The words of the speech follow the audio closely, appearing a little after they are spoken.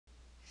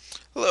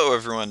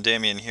everyone,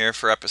 Damien here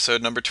for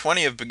episode number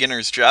 20 of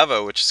Beginner's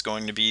Java, which is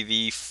going to be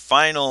the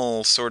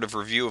final sort of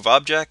review of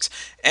objects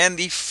and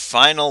the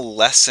final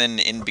lesson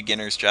in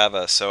Beginner's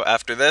Java. So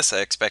after this, I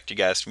expect you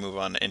guys to move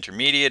on to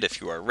Intermediate if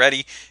you are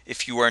ready.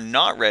 If you are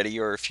not ready,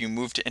 or if you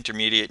move to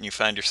Intermediate and you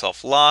find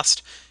yourself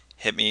lost,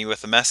 hit me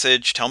with a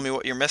message, tell me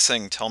what you're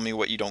missing, tell me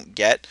what you don't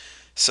get,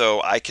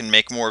 so I can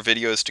make more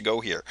videos to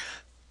go here.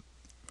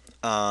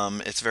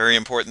 It's very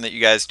important that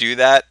you guys do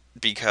that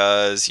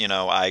because,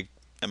 I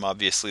am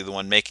obviously the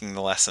one making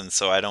the lesson,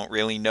 so I don't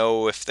really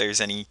know if there's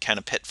any kind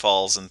of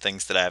pitfalls and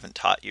things that I haven't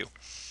taught you.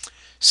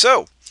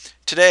 So,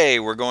 today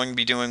we're going to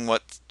be doing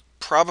what's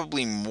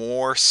probably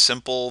more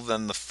simple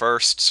than the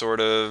first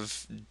sort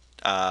of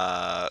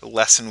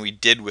lesson we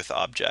did with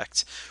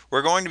objects.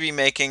 We're going to be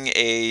making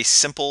a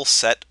simple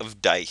set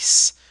of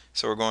dice.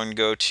 So we're going to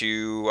go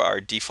to our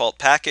default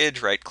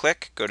package, right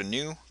click, go to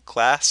New,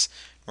 Class.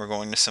 We're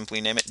going to simply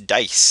name it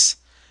Dice.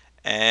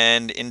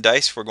 And in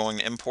Dice, we're going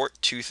to import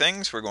two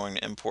things. We're going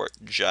to import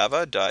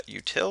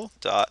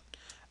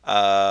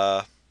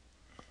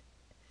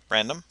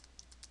java.util.random.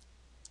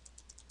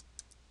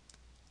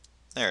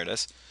 There it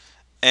is.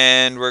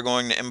 And we're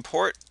going to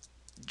import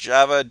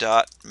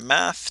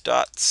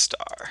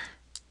java.math.star.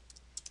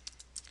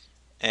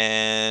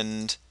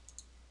 And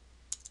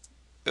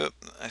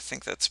I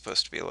think that's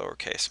supposed to be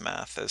lowercase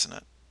math, isn't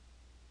it?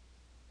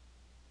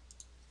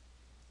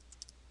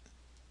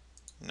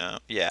 No,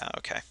 yeah,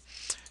 okay.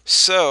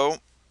 So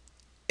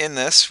in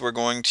this, we're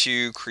going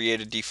to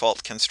create a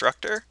default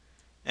constructor,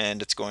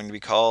 and it's going to be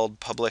called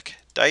public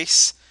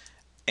dice.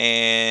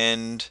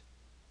 And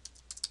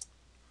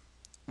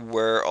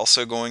we're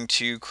also going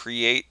to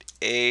create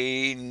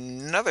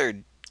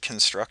another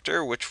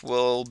constructor, which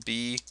will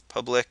be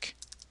public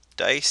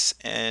dice,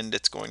 and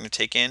it's going to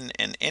take in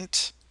an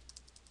int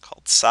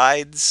called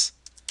sides.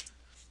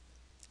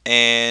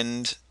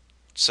 And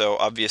so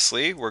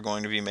obviously we're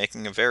going to be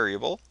making a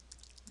variable,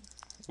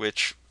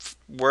 which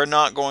we're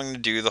not going to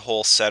do the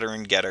whole setter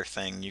and getter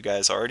thing. You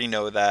guys already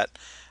know that.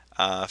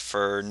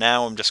 For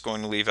now, I'm just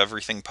going to leave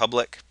everything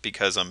public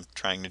because I'm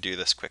trying to do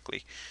this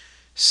quickly.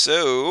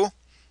 So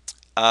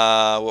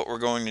what we're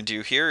going to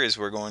do here is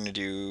we're going to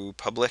do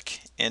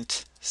public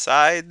int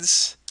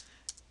sides,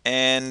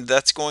 and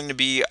that's going to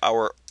be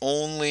our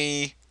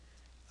only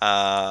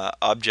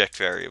object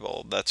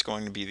variable. That's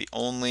going to be the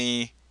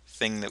only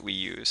thing that we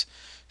use.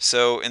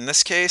 So in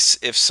this case,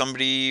 if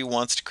somebody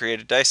wants to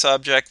create a dice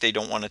object, they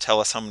don't want to tell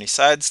us how many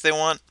sides they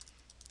want,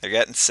 they're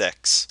getting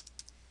 6.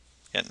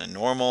 Getting a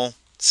normal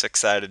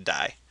 6-sided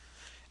die.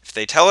 If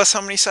they tell us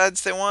how many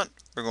sides they want,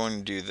 we're going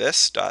to do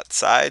this dot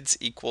sides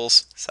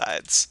equals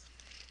sides.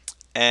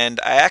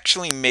 And I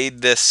actually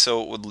made this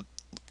so it would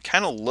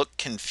kind of look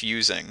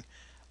confusing.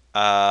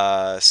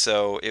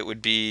 So it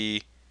would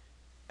be,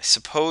 I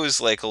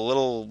suppose, like a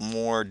little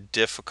more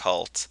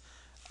difficult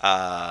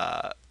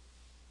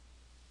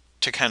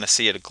to kind of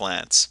see at a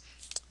glance.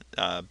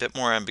 A bit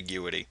more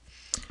ambiguity.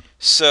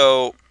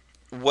 So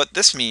what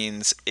this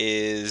means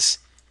is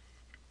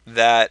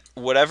that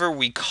whatever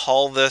we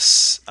call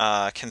this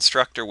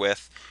constructor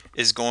with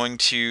is going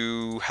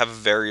to have a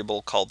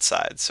variable called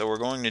sides. So we're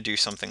going to do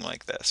something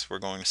like this. We're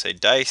going to say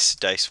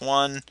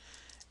dice1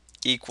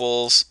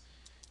 equals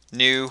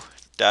new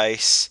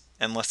dice,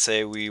 and let's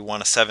say we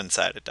want a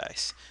 7-sided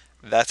dice.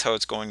 That's how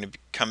it's going to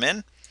come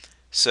in.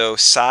 So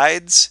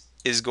sides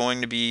is going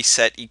to be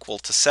set equal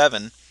to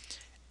 7,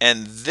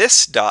 and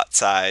this dot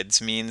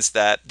sides means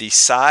that the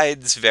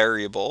sides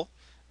variable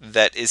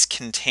that is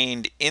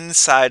contained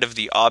inside of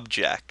the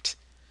object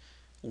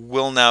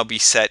will now be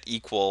set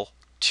equal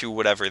to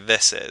whatever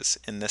this is.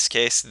 In this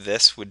case,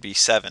 this would be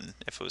 7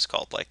 if it was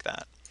called like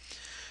that.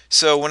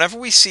 So whenever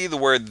we see the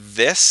word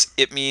this,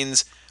 it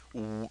means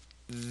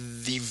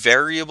the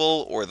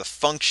variable or the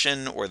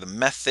function or the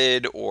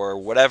method or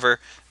whatever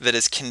that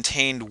is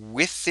contained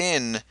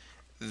within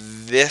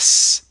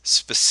this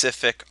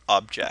specific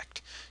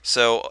object.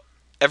 So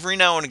every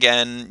now and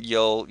again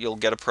you'll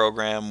get a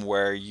program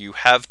where you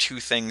have two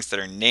things that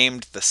are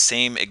named the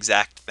same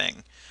exact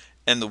thing,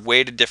 and the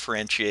way to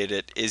differentiate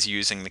it is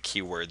using the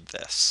keyword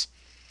this.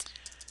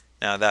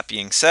 Now that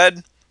being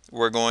said,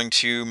 we're going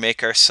to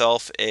make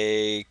ourselves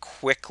a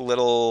quick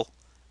little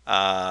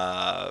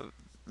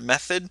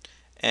method,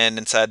 and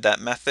inside that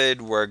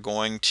method we're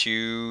going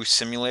to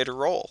simulate a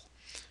roll.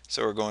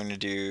 So we're going to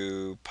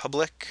do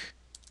public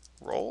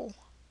roll,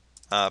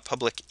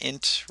 public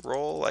int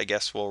roll. I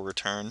guess we'll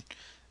return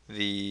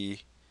the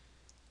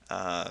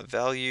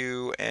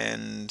value,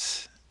 and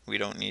we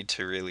don't need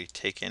to really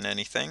take in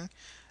anything.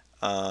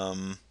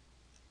 And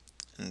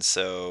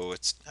so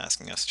it's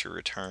asking us to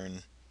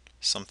return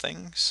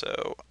something.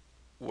 So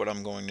what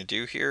I'm going to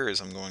do here is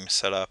I'm going to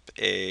set up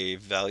a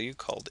value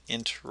called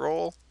int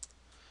roll,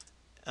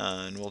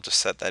 and we'll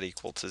just set that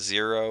equal to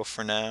 0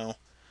 for now.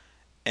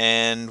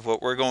 And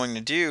what we're going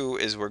to do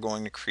is we're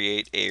going to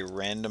create a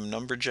random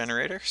number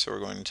generator. So we're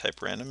going to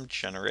type random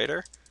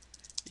generator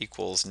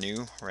equals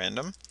new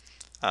random.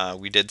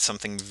 We did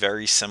something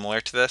very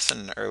similar to this in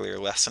an earlier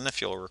lesson,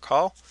 if you'll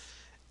recall.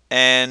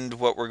 And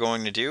what we're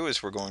going to do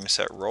is we're going to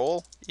set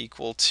roll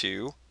equal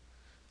to,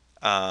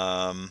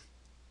 we're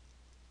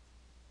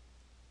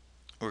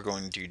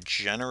going to do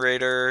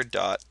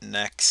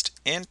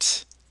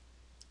generator.nextInt,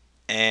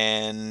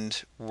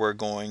 and we're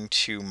going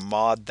to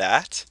mod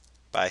that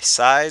by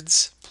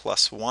sides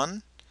plus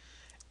 1.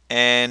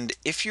 And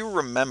if you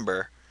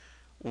remember,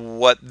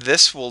 what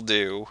this will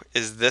do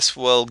is this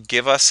will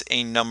give us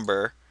a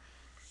number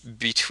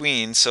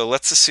between, so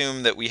let's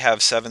assume that we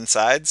have 7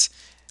 sides.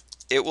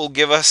 It will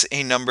give us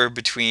a number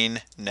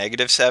between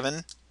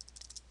 -7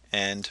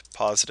 and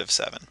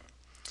 +7.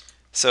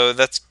 So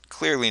that's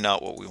clearly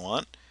not what we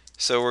want.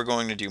 So we're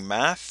going to do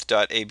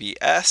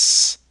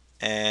math.abs,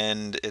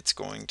 and it's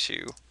going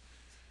to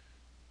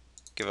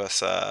give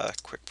us a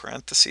quick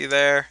parenthesis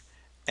there.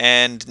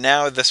 And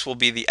now this will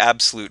be the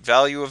absolute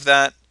value of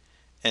that.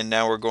 And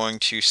now we're going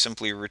to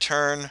simply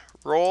return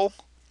roll.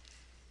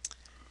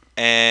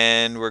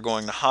 And we're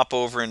going to hop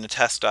over into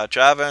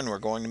test.java, and we're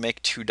going to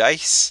make 2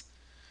 dice.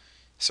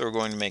 So we're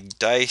going to make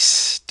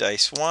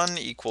dice1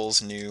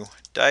 equals new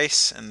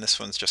dice, and this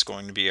one's just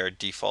going to be our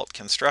default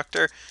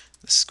constructor.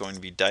 This is going to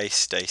be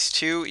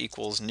dice2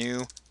 equals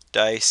new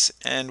dice,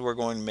 and we're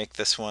going to make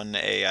this one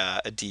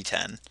a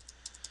d10.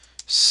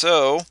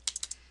 So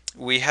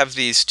we have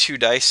these 2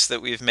 dice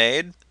that we've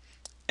made,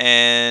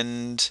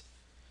 and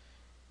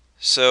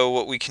so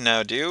what we can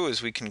now do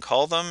is we can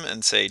call them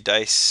and say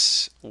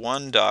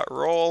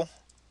dice1.roll.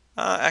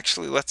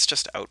 Actually, let's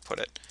just output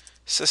it.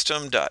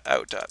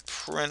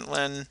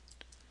 System.out.println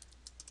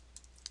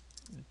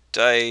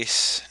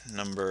dice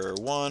number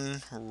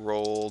 1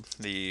 rolled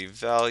the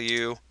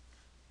value,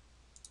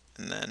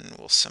 and then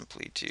we'll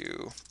simply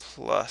do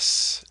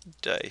plus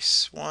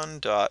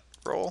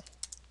dice1.roll.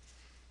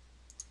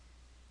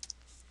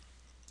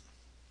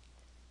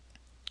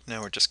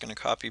 Now we're just going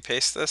to copy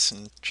paste this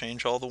and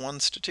change all the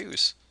 1s to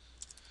 2s.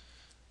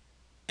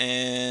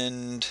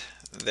 And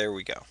there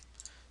we go.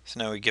 So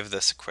now we give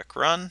this a quick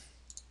run.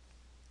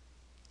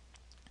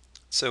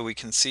 So we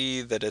can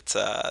see that it's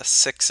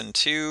 6 and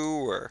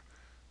 2, or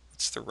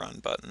what's the run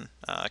button?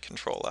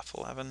 Control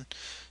F11.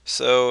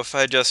 So if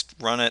I just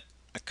run it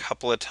a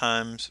couple of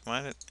times,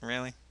 why did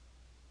really?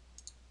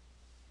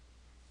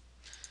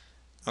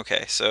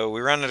 Okay, so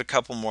we run it a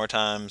couple more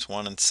times,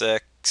 1 and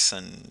 6,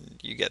 and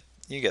you get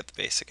the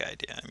basic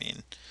idea. I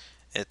mean,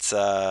 it's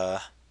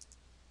I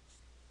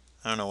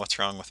don't know what's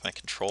wrong with my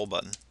control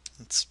button.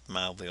 It's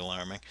mildly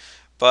alarming,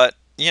 but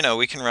you know,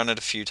 we can run it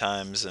a few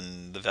times,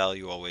 and the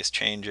value always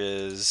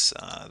changes.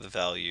 The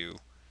value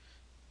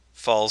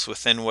falls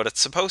within what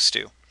it's supposed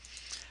to.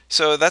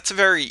 So that's a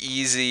very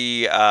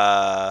easy,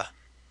 a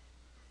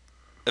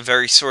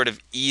very sort of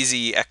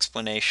easy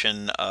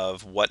explanation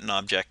of what an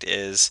object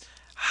is,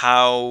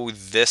 how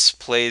this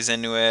plays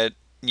into it,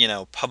 you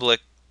know,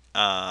 public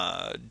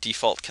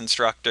default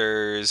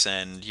constructors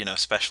and, you know,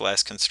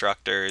 specialized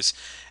constructors.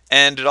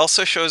 And it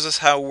also shows us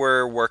how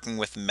we're working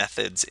with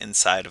methods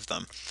inside of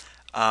them.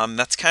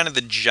 That's kind of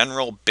the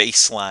general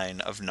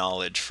baseline of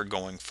knowledge for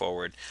going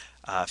forward.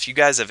 If you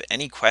guys have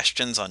any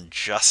questions on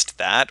just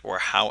that or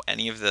how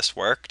any of this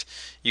worked,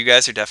 you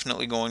guys are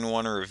definitely going to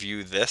want to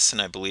review this, and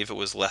I believe it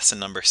was lesson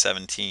number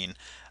 17.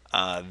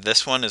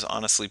 This one is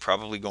honestly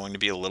probably going to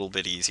be a little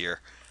bit easier,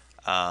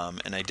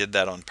 and I did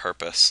that on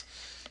purpose.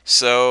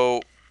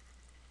 So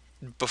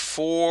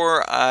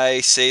before I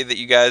say that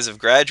you guys have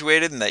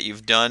graduated and that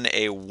you've done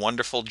a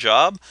wonderful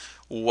job,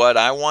 what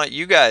I want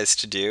you guys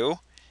to do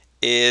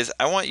is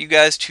I want you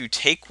guys to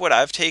take what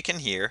I've taken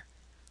here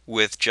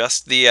with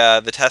just the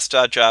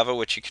test.java,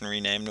 which you can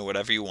rename to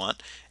whatever you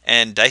want,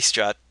 and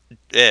dice.java,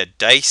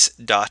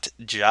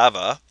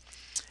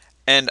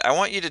 and I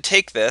want you to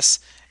take this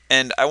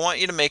and I want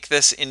you to make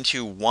this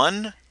into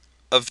one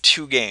of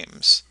 2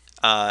 games.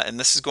 And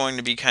this is going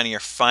to be kind of your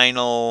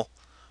final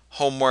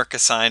homework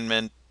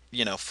assignment,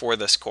 you know, for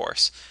this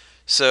course.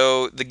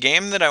 So the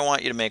game that I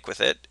want you to make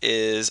with it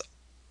is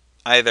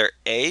either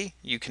A,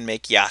 you can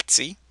make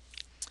Yahtzee,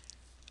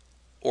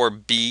 or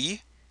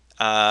B,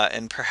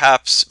 and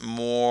perhaps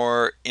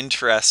more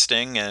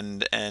interesting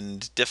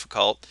and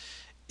difficult,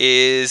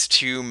 is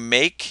to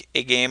make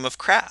a game of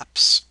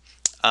craps.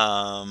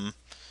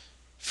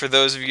 For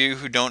those of you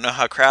who don't know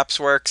how craps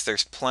works,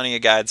 there's plenty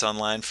of guides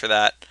online for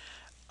that.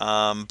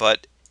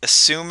 But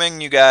assuming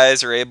you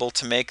guys are able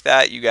to make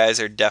that, you guys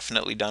are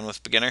definitely done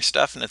with beginner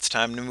stuff, and it's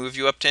time to move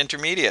you up to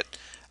intermediate.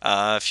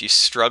 If you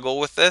struggle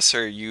with this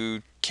or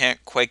you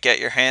can't quite get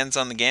your hands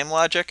on the game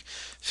logic,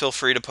 feel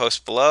free to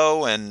post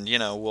below, and you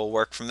know, we'll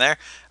work from there.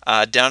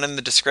 Down in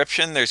the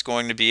description, there's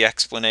going to be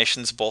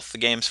explanations of both the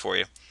games for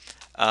you.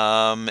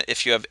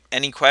 If you have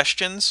any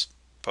questions,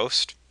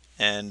 post,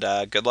 and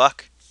good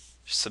luck.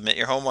 Submit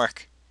your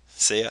homework.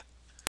 See ya.